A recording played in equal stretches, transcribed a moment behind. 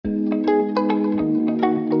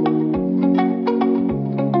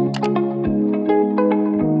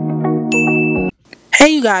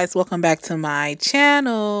Hey you guys, welcome back to my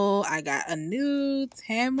channel. I got a new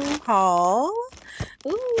Temu haul.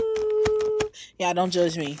 Ooh. Yeah, don't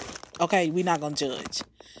judge me. Okay, we're not gonna judge.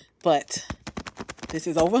 But this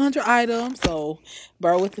is over 100 items, so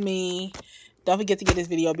bear with me. Don't forget to give this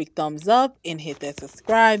video a big thumbs up and hit that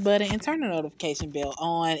subscribe button and turn the notification bell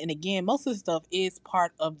on. And again, most of the stuff is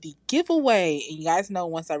part of the giveaway. And you guys know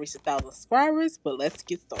once I reach 1,000 subscribers, but let's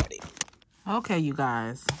get started. Okay, you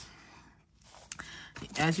guys.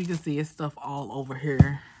 As you can see, it's stuff all over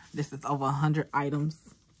here. This is over 100 items.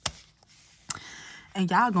 And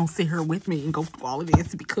y'all gonna sit here with me and go through all of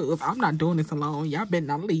this because I'm not doing this alone. Y'all better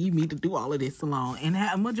not leave me to do all of this alone. And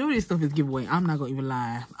the majority of stuff is giveaway. I'm not gonna even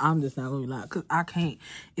lie. I'm just not gonna lie because I can't.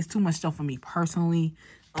 It's too much stuff for me personally.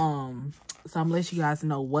 So I'm gonna let you guys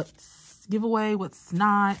know what's giveaway, what's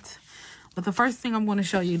not. But the first thing I'm gonna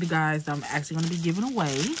show you guys that I'm actually gonna be giving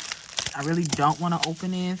away. I really don't want to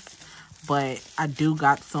open this, but I do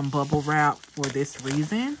got some bubble wrap for this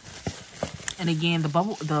reason. And again,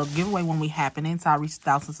 the giveaway won't be happening until I reach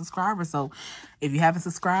 1,000 subscribers. So if you haven't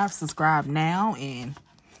subscribed, subscribe now and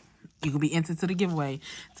you can be entered to the giveaway.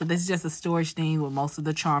 So this is just a storage thing with most of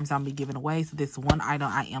the charms I'll be giving away. So this one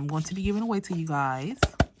item I am going to be giving away to you guys.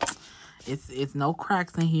 It's no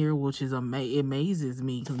cracks in here, which is it amazes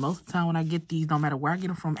me because most of the time when I get these, no matter where I get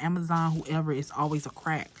them from, Amazon, whoever, it's always a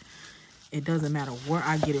crack. It doesn't matter where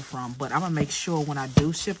I get it from, but I'm gonna make sure when I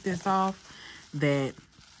do ship this off that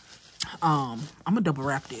I'm gonna double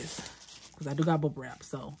wrap this because I do got bubble wrap.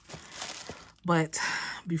 So, but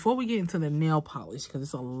before we get into the nail polish, because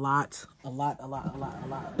it's a lot of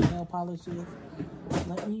nail polishes,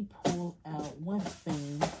 let me pull out one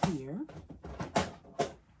thing here.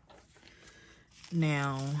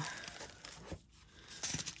 Now,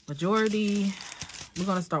 majority, we're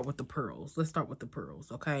gonna start with the pearls. Let's start with the pearls,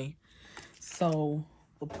 okay? So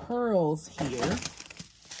the pearls here,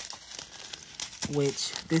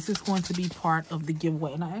 which this is going to be part of the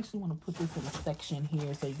giveaway. And I actually want to put this in a section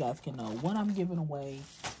here so you guys can know what I'm giving away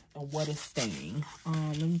and what is staying.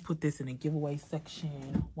 Let me put this in a giveaway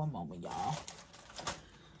section. One moment, y'all.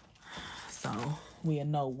 So we'll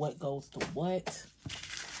know what goes to what.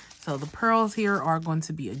 So the pearls here are going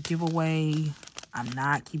to be a giveaway. I'm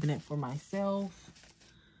not keeping it for myself.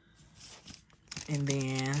 And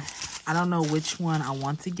then I don't know which one I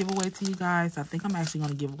want to give away to you guys. I think I'm actually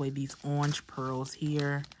going to give away these orange pearls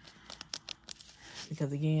here.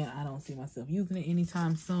 Because again, I don't see myself using it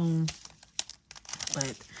anytime soon.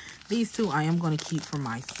 But these two I am going to keep for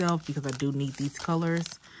myself because I do need these colors.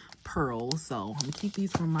 Pearls. So I'm going to keep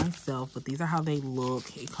these for myself. But these are how they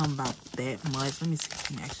look. It comes about that much. Let me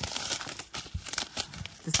see.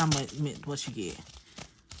 This is how much what you get.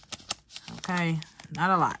 Okay. Not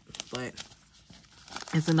a lot. But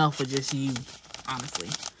it's enough for just you, honestly.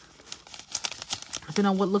 Depending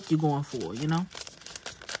on what look you're going for, you know.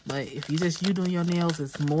 But if you doing your nails,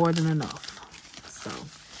 it's more than enough. So,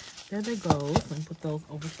 there they go. Let me put those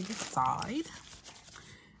over to the side.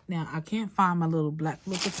 Now, I can't find my little black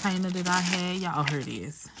little container that I had. Y'all, here it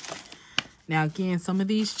is. Now, again, some of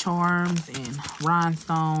these charms and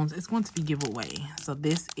rhinestones, it's going to be giveaway. So,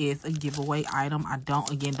 this is a giveaway item. I don't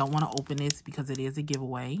want to open this because it is a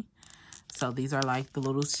giveaway. So these are like the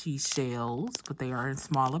little seashells, but they are in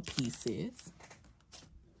smaller pieces.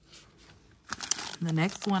 The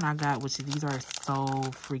next one I got, which these are so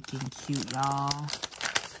freaking cute, y'all.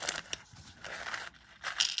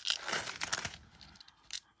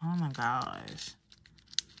 Oh my gosh.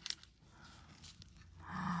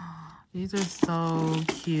 These are so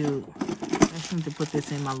cute. I just need to put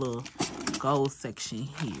this in my little gold section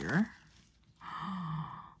here.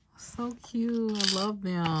 So cute. I love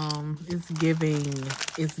them. It's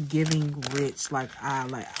giving rich, like I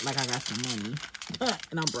got some money.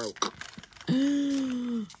 And I'm broke. I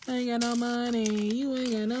ain't got no money. You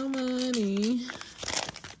ain't got no money.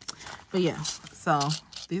 But yeah, so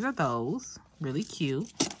these are those. Really cute.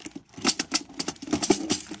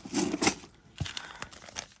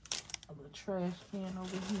 A little trash can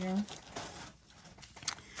over here.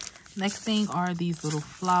 Next thing are these little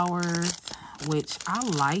flowers, which I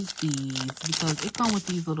like these because it comes with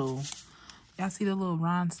these little, y'all see the little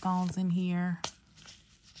rhinestones in here?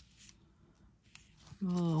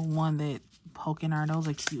 The little one that poking are, those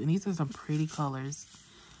are cute. And these are some pretty colors.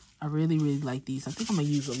 I really, really like these. I think I'm going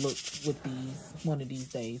to use a look with these one of these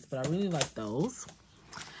days, but I really like those.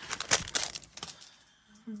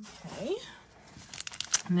 Okay.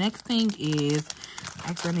 Next thing is,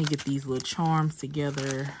 actually I need to get these little charms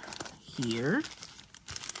together here.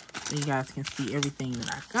 So you guys can see everything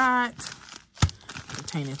that I got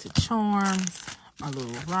pertaining to charms, my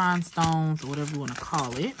little rhinestones, or whatever you want to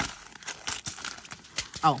call it.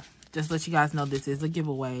 Oh, just to let you guys know, this is a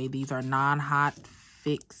giveaway. These are non-hot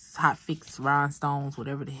fix rhinestones,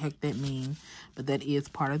 whatever the heck that means. But that is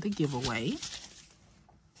part of the giveaway.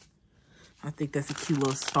 I think that's a cute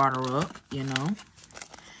little starter up, you know.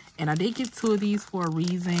 And I did get 2 of these for a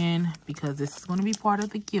reason, because this is going to be part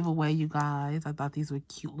of the giveaway, you guys. I thought these were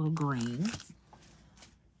cute little greens.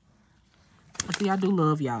 But see, I do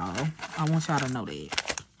love y'all. I want y'all to know that.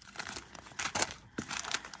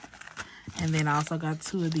 And then I also got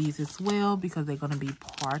 2 of these as well, because they're going to be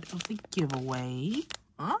part of the giveaway.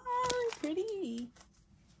 Oh, pretty.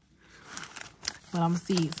 But I'm going to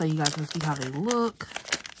see, so you guys can see how they look.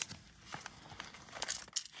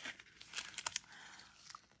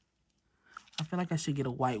 I feel like I should get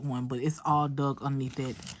a white one, but it's all dug underneath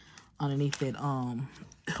that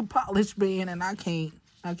polish band, and I can't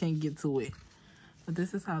get to it. But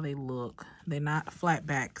this is how they look. They're not flat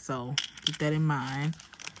back, so keep that in mind.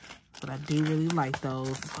 But I do really like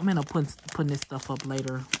those. I'm gonna putting this stuff up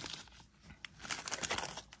later.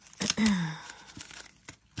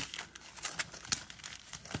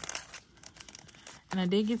 And I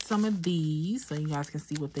did get some of these, so you guys can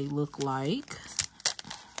see what they look like.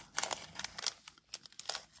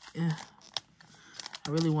 Yeah. I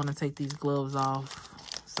really want to take these gloves off.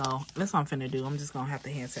 So that's what I'm finna do. I'm just gonna have to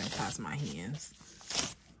hand sanitize my hands,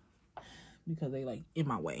 because they like in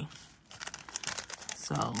my way.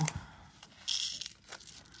 So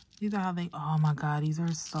these are how they, oh my God, these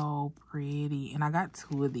are so pretty. And I got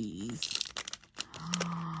 2 of these.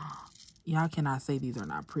 Y'all cannot say these are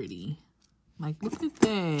not pretty. Like, look at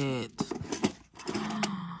that.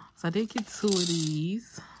 So I did get 2 of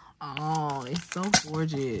these. Oh, it's so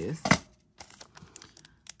gorgeous.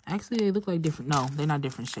 Actually, they look like different. No, they're not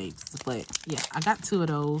different shapes. But yeah, I got 2 of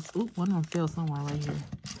those. Ooh, one of them fell somewhere right here.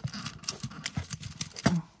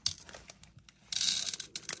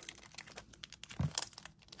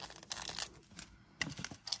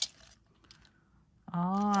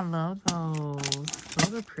 Oh, I love those.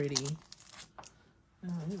 Those are pretty. I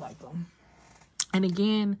really like them. And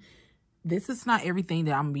again, this is not everything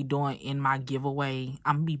that I'm going to be doing in my giveaway.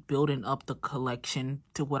 I'm going to be building up the collection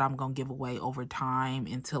to what I'm going to give away over time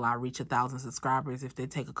until I reach 1,000 subscribers. If they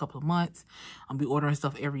take a couple of months, I'll be ordering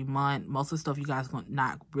stuff every month. Most of the stuff you guys are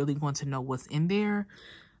not really going to know what's in there.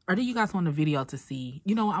 Or do you guys want a video to see?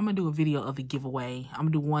 You know, I'm going to do a video of the giveaway. I'm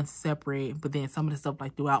going to do one separate, but then some of the stuff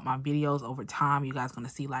like throughout my videos over time, you guys going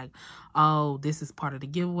to see like, oh, this is part of the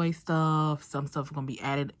giveaway stuff. Some stuff is going to be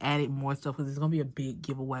added more stuff, because it's going to be a big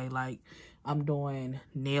giveaway. Like, I'm doing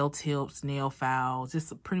nail tips, nail files,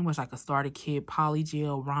 just pretty much like a starter kit,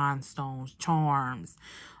 polygel, rhinestones, charms,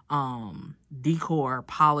 decor,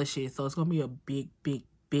 polishes. So it's going to be a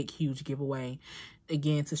big, huge giveaway.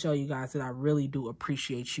 Again, to show you guys that I really do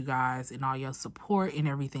appreciate you guys and all your support and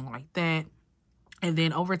everything like that. And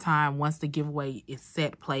then over time, once the giveaway is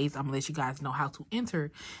set place, I'm gonna let you guys know how to enter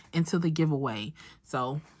into the giveaway.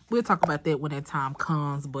 So we'll talk about that when that time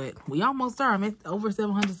comes. But we almost are. I'm at over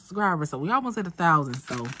 700 subscribers, so we almost at 1,000.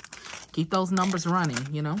 So keep those numbers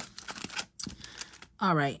running, you know.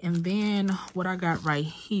 All right, and then what I got right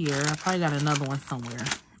here, I probably got another one somewhere.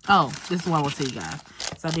 Oh, this is what I will tell you guys.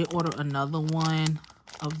 So I did order another one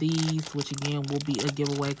of these, which again will be a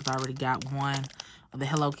giveaway, because I already got one of the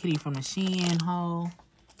Hello Kitty from the Shein haul.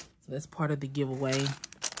 So that's part of the giveaway.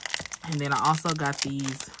 And then I also got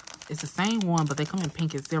these. It's the same one, but they come in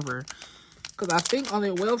pink and silver. Because I think on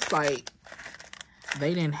their website,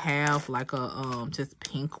 they didn't have like a just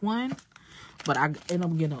pink one. But I ended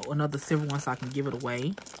up getting another silver one so I can give it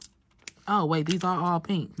away. Oh, wait, these are all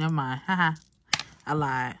pink. Never mind. Haha. I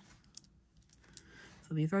lied.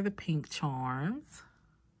 So these are the pink charms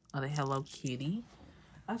of the Hello Kitty.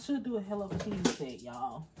 I should do a Hello Kitty set,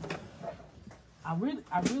 y'all. What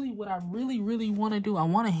I really want to do, I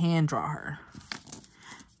want to hand draw her.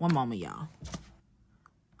 One moment, y'all.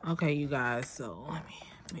 Okay, you guys, so let me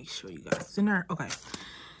make sure you guys send her. Okay.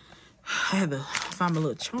 I had to find my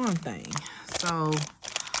little charm thing. So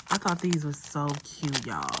I thought these were so cute,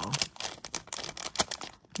 y'all.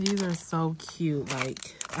 These are so cute.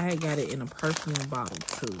 Like, I had got it in a perfume bottle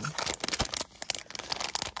too.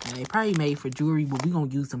 And they probably made for jewelry, but we gonna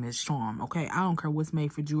use them as charm, okay? I don't care what's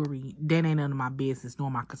made for jewelry. That ain't none of my business, nor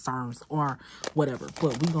my concerns, or whatever.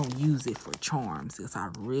 But we gonna use it for charms, because I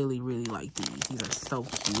really like these. These are so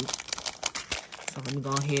cute. So let me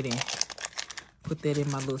go ahead and put that in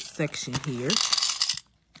my little section here.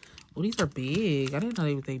 Oh, these are big. I didn't know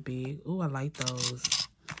they were that big. Oh, I like those.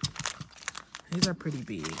 These are pretty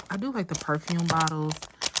big. I do like the perfume bottles.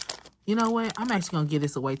 You know what? I'm actually going to give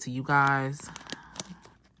this away to you guys.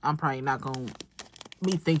 I'm probably not going to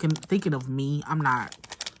be thinking of me. I'm not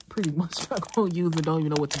pretty much not gonna use it. Don't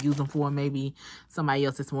even know what to use them for. Maybe somebody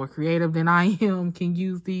else that's more creative than I am can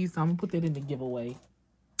use these. So I'm gonna put that in the giveaway,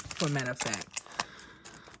 for a matter of fact.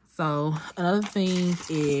 So another thing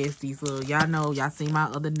is these little, y'all know, y'all seen my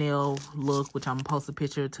other nail look, which I'm gonna post a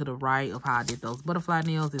picture to the right of how I did those butterfly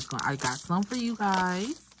nails. I got some for you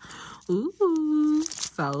guys. Ooh.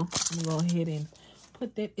 So I'm gonna go ahead and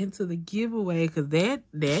put that into the giveaway, because that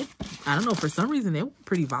I don't know, for some reason they were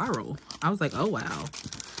pretty viral. I was like, oh wow,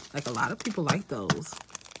 like a lot of people like those.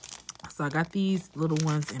 So I got these little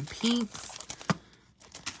ones in pinks.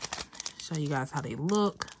 Show you guys how they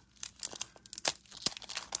look.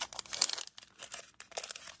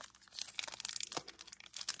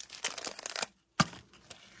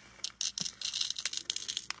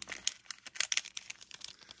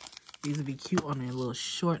 These would be cute on a little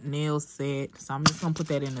short nail set. So I'm just going to put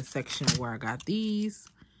that in the section where I got these.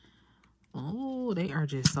 Oh, they are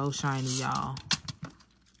just so shiny, y'all.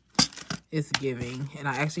 It's giving. And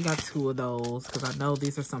I actually got 2 of those because I know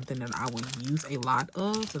these are something that I would use a lot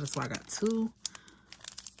of. So that's why I got 2.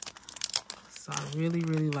 So I really,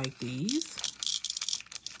 really like these.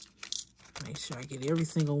 Make sure I get every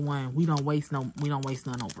single one. We don't waste none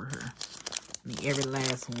over here. Need every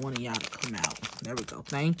last one of y'all to come out. There we go.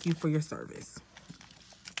 Thank you for your service.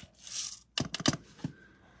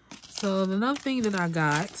 So another thing that I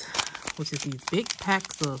got, which is these big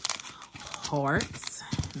packs of hearts.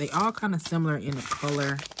 They all kind of similar in the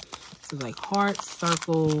color. So like heart,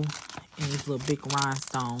 circle, and these little big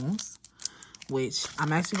rhinestones. Which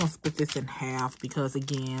I'm actually gonna split this in half because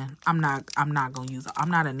again, I'm not gonna use it.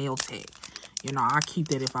 I'm not a nail tech. You know, I keep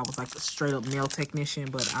that if I was like a straight up nail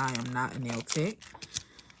technician, but I am not a nail tech.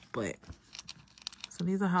 But, so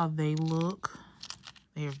these are how they look.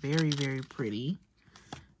 They are very, very pretty.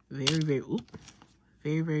 Very,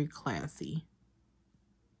 very classy.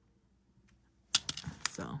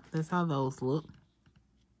 So, that's how those look.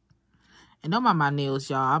 And don't mind my nails,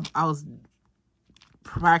 y'all. I was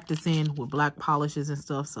practicing with black polishes and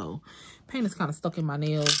stuff, so paint is kind of stuck in my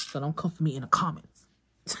nails, so don't come for me in the comments.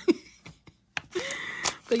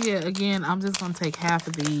 But yeah, again, I'm just going to take half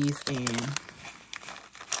of these and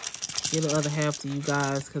give the other half to you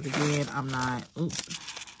guys. Because again, I'm not... Oops.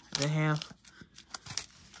 The half.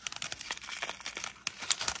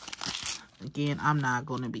 Again, I'm not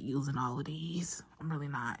going to be using all of these. I'm really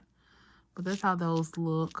not. But that's how those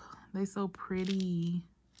look. They so pretty.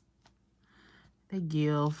 They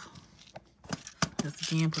give. Just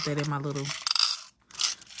again, put that in my little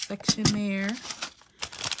section there.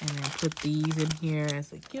 And then put these in here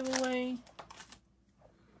as a giveaway.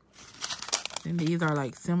 And these are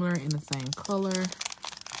like similar in the same color.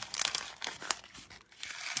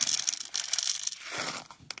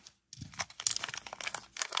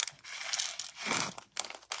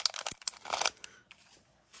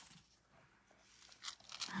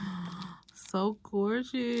 So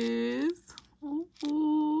gorgeous.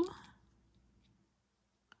 Ooh.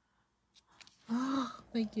 Oh,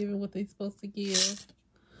 they giving what they supposed to give.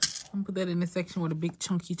 I'm gonna put that in the section where the big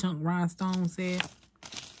chunky rhinestones at.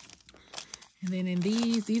 And then in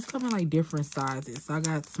these come in like different sizes. So I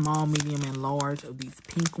got small, medium, and large of these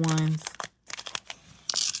pink ones.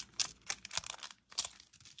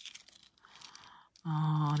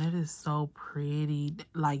 Oh, that is so pretty.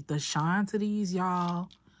 Like the shine to these, y'all,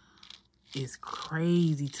 is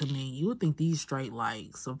crazy to me. You would think these straight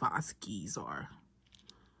like Swarovskis or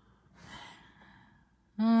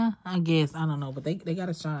I guess, I don't know, but they got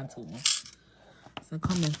a shine to them. So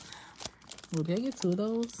come in. Well, did I get 2 of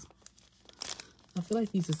those? I feel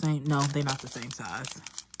like these are the same. No, they're not the same size.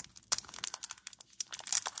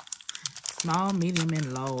 Small, medium,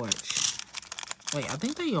 and large. Wait, I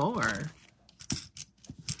think they are.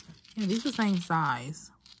 Yeah, these are the same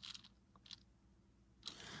size.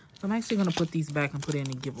 So I'm actually going to put these back and put it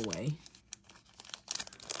in a giveaway.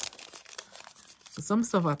 So some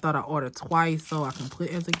stuff I thought I ordered twice so I can put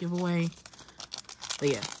as a giveaway. But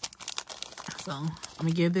yeah. So I'm going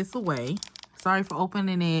to give this away. Sorry for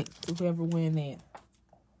opening it to whoever win it.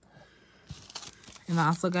 And I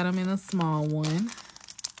also got them in a small one.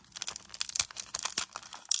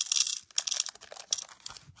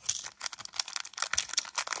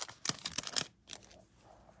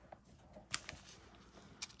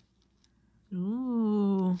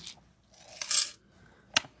 Ooh.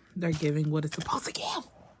 They're giving what it's supposed to give.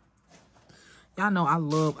 Y'all know I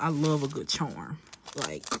love a good charm.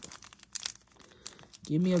 Like,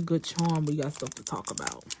 give me a good charm, we got stuff to talk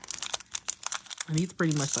about. And these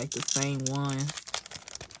pretty much like the same one.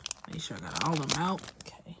 Make sure I got all of them out.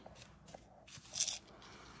 Okay.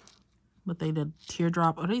 But they the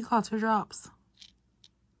teardrop. Are these called teardrops?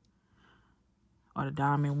 or the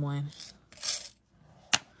diamond one.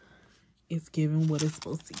 It's giving what it's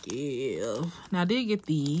supposed to give. Now, I did get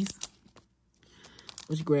these,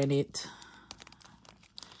 which granted,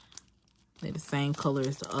 they're the same color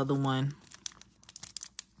as the other one.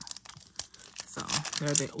 So,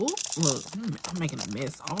 they're the, oh, look, I'm making a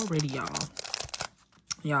mess already, y'all.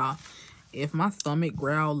 Y'all, if my stomach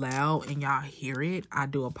growl loud and y'all hear it, I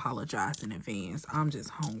do apologize in advance. I'm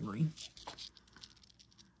just hungry.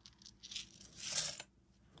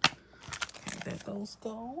 Okay, let those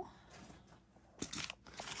go.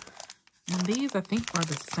 And these, I think, are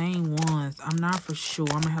the same ones. I'm not for sure.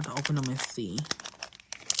 I'm going to have to open them and see.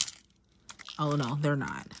 Oh, no, they're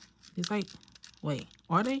not. It's like, wait,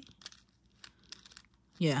 are they?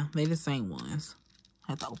 Yeah, they're the same ones.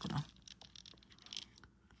 I have to open them.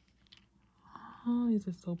 Oh, these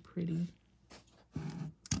are so pretty.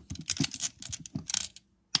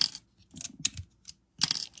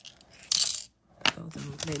 Those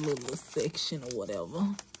are their little section or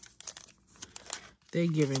whatever. They're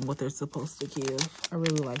giving what they're supposed to give. I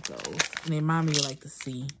really like those. And they remind me of like the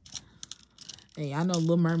sea. Hey, I know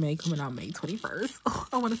Little Mermaid coming out May 21st. Oh,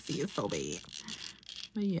 I want to see it so bad.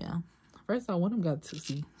 But yeah. First of all, one of them got to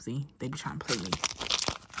see. See, they be trying to play me.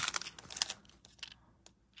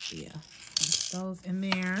 Yeah. Put those in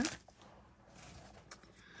there.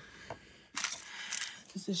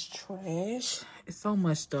 This is trash. It's so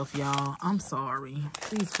much stuff, y'all. I'm sorry.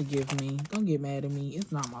 Please forgive me. Don't get mad at me.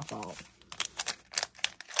 It's not my fault.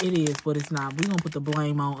 It is, but it's not. We're gonna put the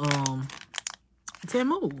blame on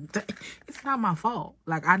Temu. It's not my fault.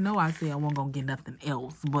 Like, I know I said I wasn't gonna get nothing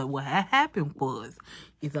else, but what happened was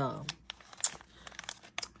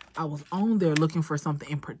I was on there looking for something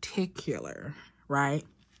in particular, right?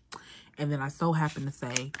 And then I so happened to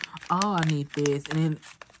say, oh, I need this, and then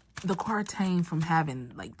the cart changed from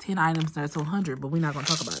having like 10 items there to 100, but we're not gonna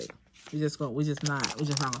talk about it. We're just not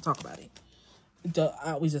gonna talk about it.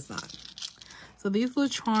 We just not. So these little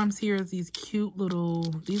charms here is these cute little,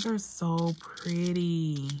 these are so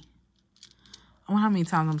pretty. I wonder how many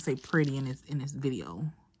times I'm gonna say pretty in this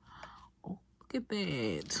video. Oh, look at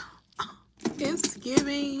that. It's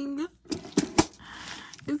giving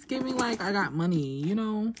like I got money, you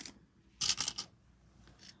know?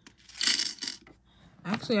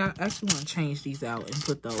 Actually, I actually want to change these out and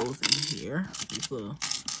put those in here. These little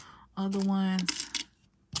other ones.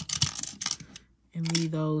 And leave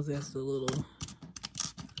those as the little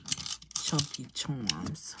chunky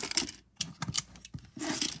charms.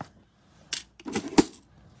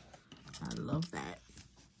 I love that.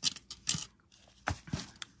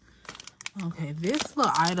 Okay, this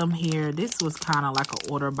little item here, this was kind of like an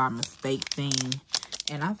order by mistake thing.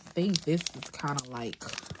 And I think this is kind of like,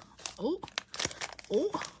 oh,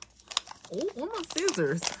 where my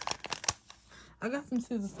scissors? I got some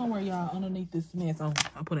scissors somewhere, y'all, underneath this mess. I'll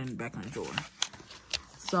put it back in the drawer.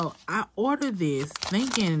 So I ordered this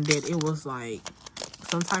thinking that it was like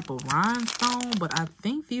some type of rhinestone, but I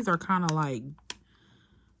think these are kind of like,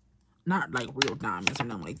 not like real diamonds or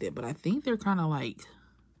nothing like that, but I think they're kind of like,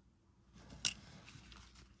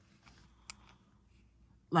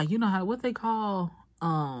 you know how, what they call,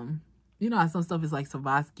 you know how some stuff is like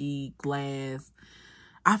Swarovski glass.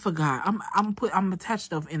 I forgot. I'm attached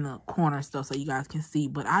stuff in the corner stuff so you guys can see,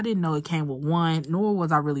 but I didn't know it came with one, nor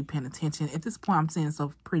was I really paying attention. At this point, I'm seeing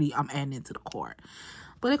stuff pretty, I'm adding it to the cart.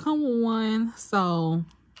 But it come with one, so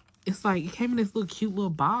it's like, it came in this little cute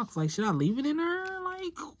little box. Like, should I leave it in there?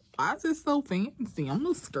 Like, why is it so fancy? I'm a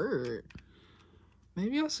little scared.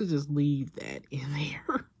 Maybe I should just leave that in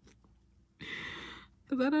there.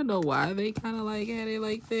 Because I don't know why they kind of like had it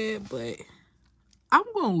like that, but I'm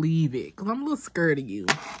going to leave it because I'm a little scared of you.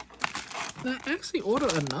 And I actually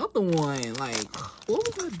ordered another one. Like, what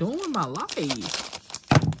was I doing with my life?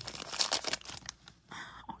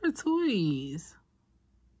 I ordered 2 of these.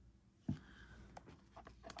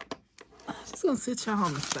 I'm just going to sit y'all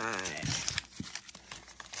on the side.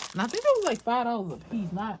 And I think it was like $5 a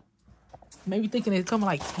piece. Not, maybe thinking it's coming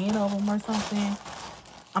like 10 of them or something.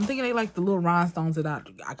 I'm thinking they like the little rhinestones that I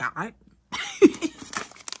got.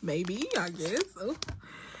 Maybe, I guess.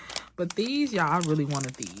 But these, y'all, I really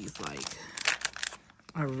wanted these. Like,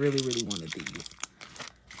 I really, really wanted these.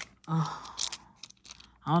 Oh,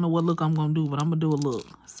 I don't know what look I'm going to do, but I'm going to do a look.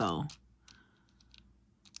 So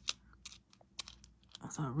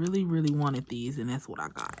I really, really wanted these, and that's what I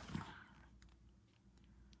got.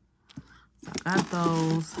 So I got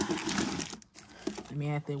those. Let me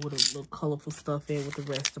add that with a little colorful stuff in with the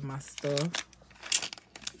rest of my stuff.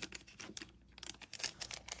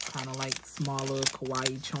 Kind of like smaller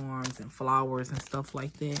kawaii charms and flowers and stuff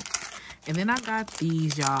like that. And then I got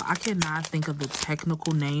these, y'all. I cannot think of the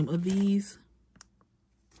technical name of these.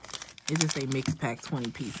 It just say mix pack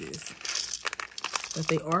 20 pieces. But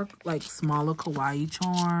they are like smaller kawaii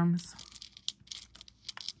charms.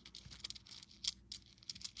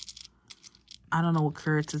 I don't know what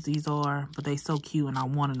characters these are, but they so cute and I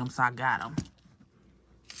wanted them, so I got them.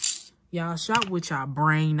 Y'all shop with y'all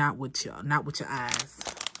brain, not with your eyes.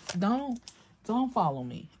 Don't follow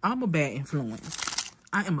me. I'm a bad influence.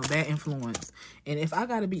 I am a bad influence. And if I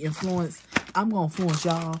gotta be influenced, I'm gonna influence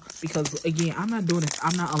y'all, because again, I'm not doing this.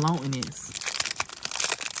 I'm not alone in this.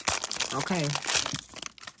 Okay.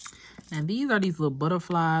 And these are these little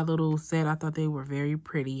butterfly little set. I thought they were very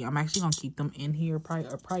pretty. I'm actually gonna keep them in here.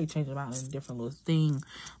 Probably change them out in a different little thing.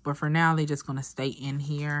 But for now, they're just gonna stay in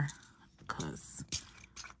here, because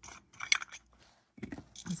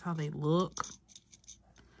that's how they look.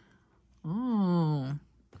 Ooh.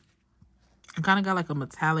 I kind of got like a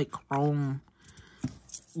metallic chrome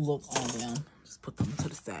look on them. Just put them to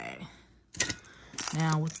the side.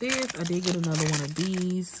 Now with this, I did get another one of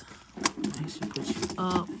these. I actually put you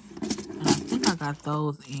up. And I think I got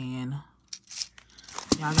those in.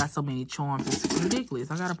 Yeah, I got so many charms. It's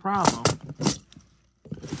ridiculous. I got a problem.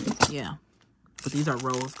 Yeah. But these are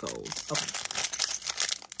rose golds. Okay.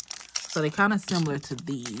 So they kind of similar to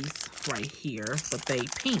these right here. But they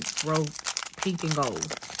pink. Rose, pink and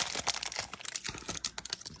gold.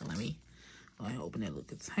 So let me go ahead and open that little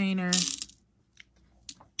container.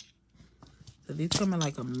 So these come in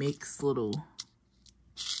like a mixed little...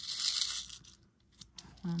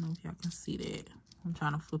 I don't know if y'all can see that. I'm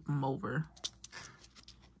trying to flip them over.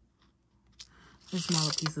 They're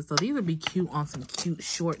smaller pieces. So these would be cute on some cute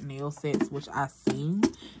short nail sets, which I seen.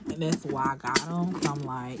 And that's why I got them. Because I'm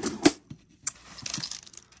like,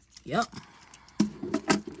 yep.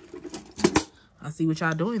 I see what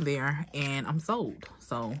y'all doing there. And I'm sold.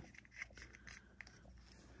 So,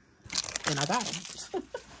 and I got them.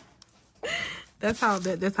 That's how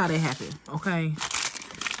that happened. Okay.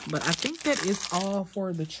 But I think that is all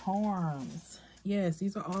for the charms. Yes,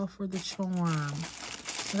 these are all for the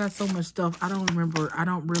charms. I got so much stuff. I don't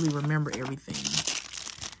really remember everything.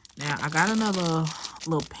 Now, I got another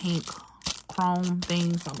little pink chrome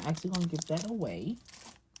thing. So I'm actually going to give that away.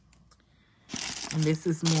 And this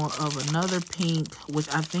is more of another pink, which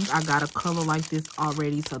I think I got a color like this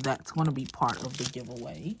already. So that's going to be part of the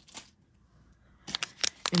giveaway.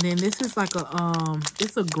 And then this is like a,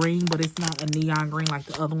 it's a green, but it's not a neon green like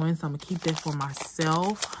the other one. So I'm going to keep that for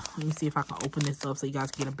myself. Let me see if I can open this up so you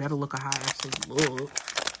guys get a better look at how it actually looks.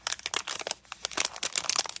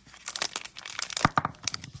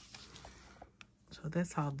 So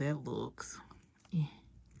that's how that looks. Yeah.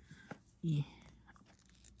 Yeah.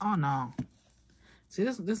 Oh, no. See,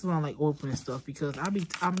 this is why I like opening stuff, because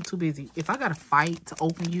I'm too busy. If I got to fight to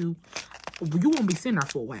open you won't be sitting there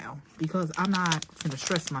for a while, because I'm not gonna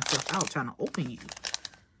stress myself out trying to open you.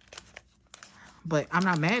 But I'm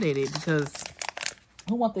not mad at it, because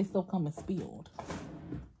who want their stuff coming spilled?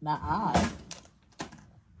 Not I.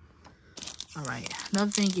 All right.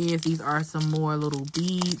 Another thing is, these are some more little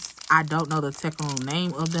beads. I don't know the technical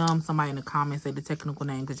name of them. Somebody in the comments say the technical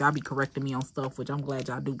name, because y'all be correcting me on stuff, which I'm glad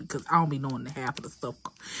y'all do, because I don't be knowing the half of the stuff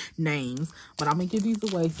names. But I'm going to give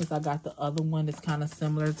these away, since I got the other one that's kind of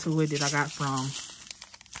similar to it that I got from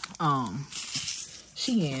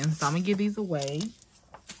Shein. So I'm going to give these away.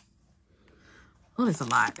 Oh, that's a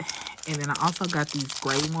lot. And then I also got these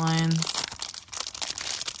gray ones.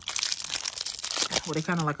 Well, they're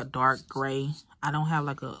kind of like a dark gray. I don't have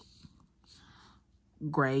like a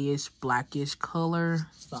grayish, blackish color.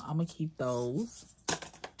 So I'm going to keep those.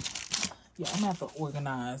 Yeah, I'm going to have to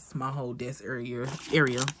organize my whole desk area.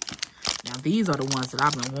 Now, these are the ones that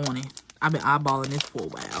I've been wanting. I've been eyeballing this for a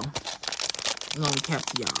while. I'm going to recap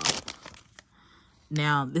to y'all.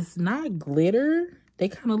 Now, this is not glitter. They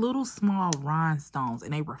kind of little small rhinestones,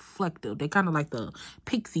 and they reflective. They kind of like the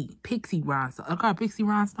pixie rhinestones. I call it pixie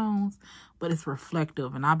rhinestones, but it's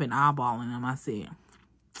reflective, and I've been eyeballing them. I said,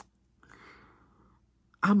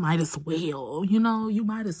 I might as well, you know, you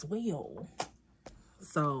might as well.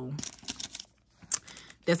 So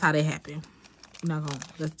that's how they happen.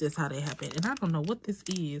 That's just how they happen. And I don't know what this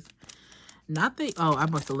is. Oh, I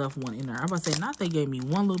must have left one in there. I must say, not they gave me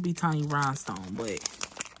one little bitty tiny rhinestone, but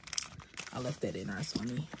I left that in there. So let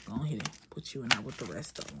me go ahead and put you in there with the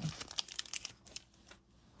rest of them.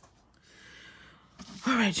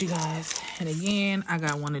 All right, you guys. And again, I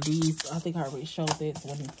got one of these. I think I already showed that, so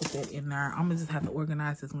let me put that in there. I'm going to just have to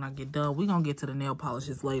organize this when I get done. We're going to get to the nail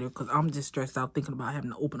polishes later, because I'm just stressed out thinking about having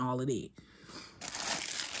to open all of it.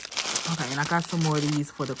 Okay, and I got some more of these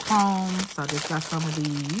for the chrome. So I just got some of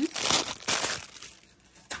these.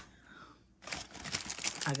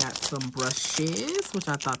 I got some brushes, which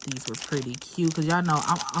I thought these were pretty cute. Because y'all know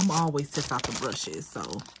I'm always test out the brushes. So,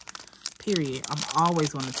 period. I'm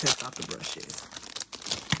always going to test out the brushes.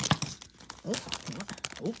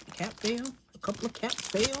 Oh, the cap fell. A couple of caps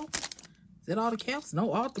fell. Is it all the caps?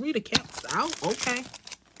 No, all 3 of the caps out. Okay.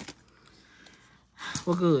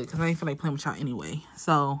 Well, good. Because I ain't feel like playing with y'all anyway.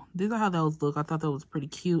 So, these are how those look. I thought that was pretty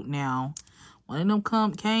cute. Now, one of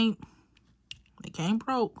them came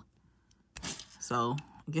broke. So,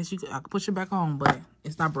 I guess I could push it back on, but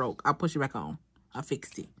it's not broke. I'll push it back on. I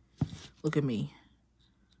fixed it. Look at me.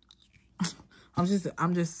 I'm a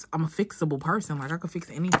fixable person. Like, I could fix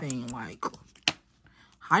anything. Like,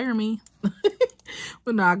 hire me.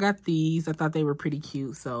 But no, I got these. I thought they were pretty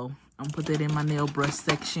cute. So, I'm going to put that in my nail brush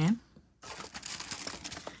section.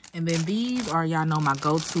 And then these are, y'all know, my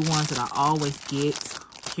go-to ones that I always get.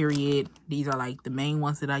 Period. These are like the main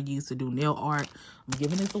ones that I use to do nail art. I'm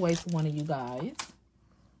giving this away to one of you guys.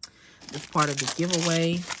 It's part of the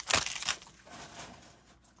giveaway.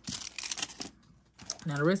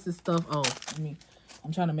 Now the rest of the stuff,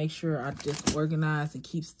 I'm trying to make sure I just organize and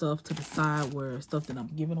keep stuff to the side where stuff that I'm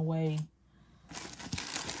giving away.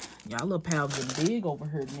 Y'all little pal getting big over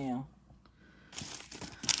here now.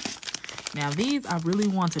 Now these I really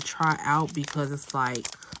want to try out because it's like,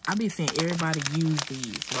 I be seeing everybody use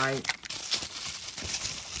these, right?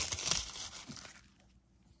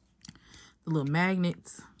 The little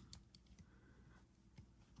magnets.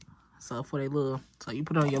 So for so you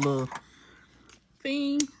put on your little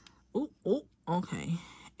thing. Ooh, okay.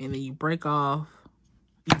 And then you break off.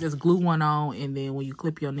 You just glue one on, and then when you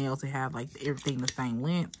clip your nails, they have like everything the same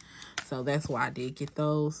length. So that's why I did get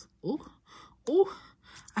those. Ooh.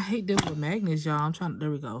 I hate dealing with magnets, y'all.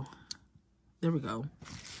 There we go.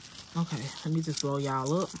 Okay, let me just roll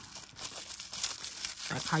y'all up.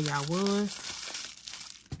 Like how y'all was.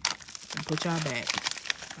 And put y'all back.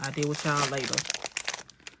 I'll deal with y'all later.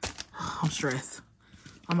 I'm stressed.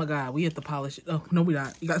 Oh my God, we have to polish it. Oh, no, we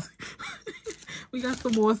not. You guys, we got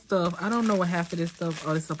some more stuff. I don't know what half of this stuff.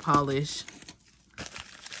 Oh, it's a polish.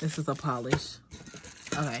 This is a polish.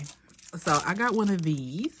 Okay, so I got one of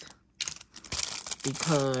these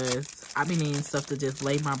because I be needing stuff to just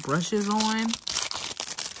lay my brushes on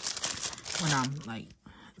when I'm like,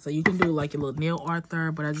 so you can do like a little nail art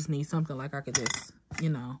there, but I just need something like I could just, you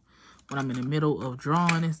know, when I'm in the middle of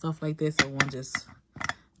drawing and stuff like this, I want to just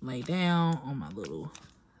lay down on my little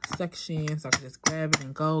section so I can just grab it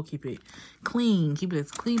and go. Keep it clean. Keep it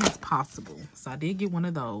as clean as possible. So I did get one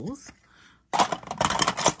of those.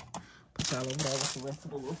 Put y'all over there with the rest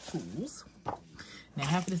of the little tools. Now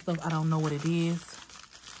half of this stuff, I don't know what it is.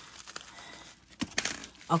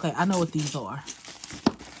 Okay, I know what these are.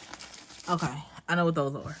 Okay, I know what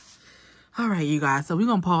those are. All right, you guys. So we're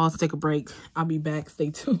going to pause, take a break. I'll be back. Stay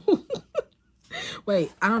tuned.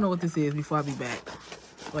 Wait, I don't know what this is before I be back.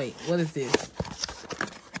 Wait, what is this?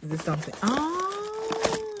 Is this something?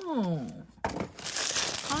 Oh,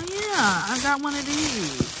 yeah. I got one of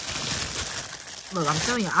these. Look, I'm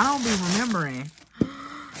telling you, I don't be remembering.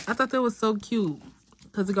 I thought that was so cute.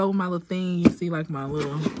 Because it goes with my little thing. You see, like, my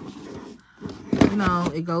little... You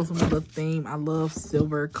know, it goes with my little theme. I love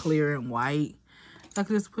silver, clear, and white. I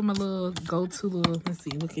could just put my little go-to little... Let's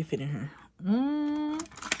see. Look, it fit in here.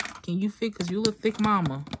 Can you fit? Because you look thick,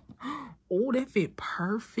 mama. Oh, that fit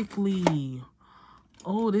perfectly.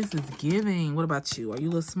 Oh, this is giving. What about you? Are you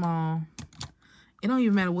a little small? It don't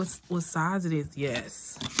even matter what size it is.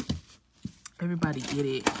 Yes. Everybody get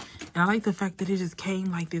it. And I like the fact that it just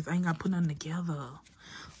came like this. I ain't got to put nothing together.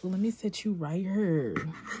 So let me set you right here.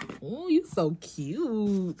 Oh, you so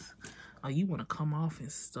cute. Oh, you want to come off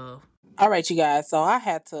and stuff. All right, you guys. So I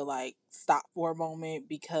had to like stop for a moment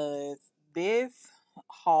because this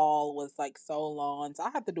haul was like so long. So I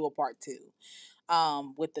have to do a part 2.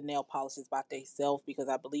 With the nail polishes by themselves because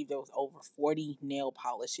I believe there was over 40 nail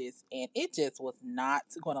polishes and it just was not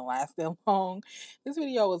going to last that long. This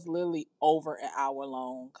video was literally over an hour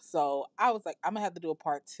long. So I was like, I'm going to have to do a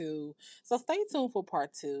part 2. So stay tuned for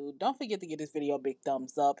part 2. Don't forget to give this video a big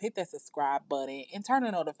thumbs up. Hit that subscribe button and turn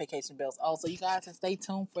the notification bells on so you guys can stay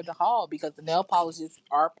tuned for the haul because the nail polishes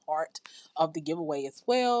are part of the giveaway as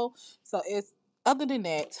well. So other than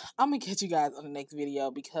that, I'm going to catch you guys on the next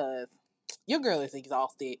video because your girl is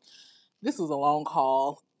exhausted. This was a long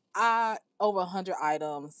haul. Over 100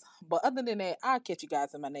 items. But other than that, I'll catch you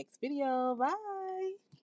guys in my next video. Bye.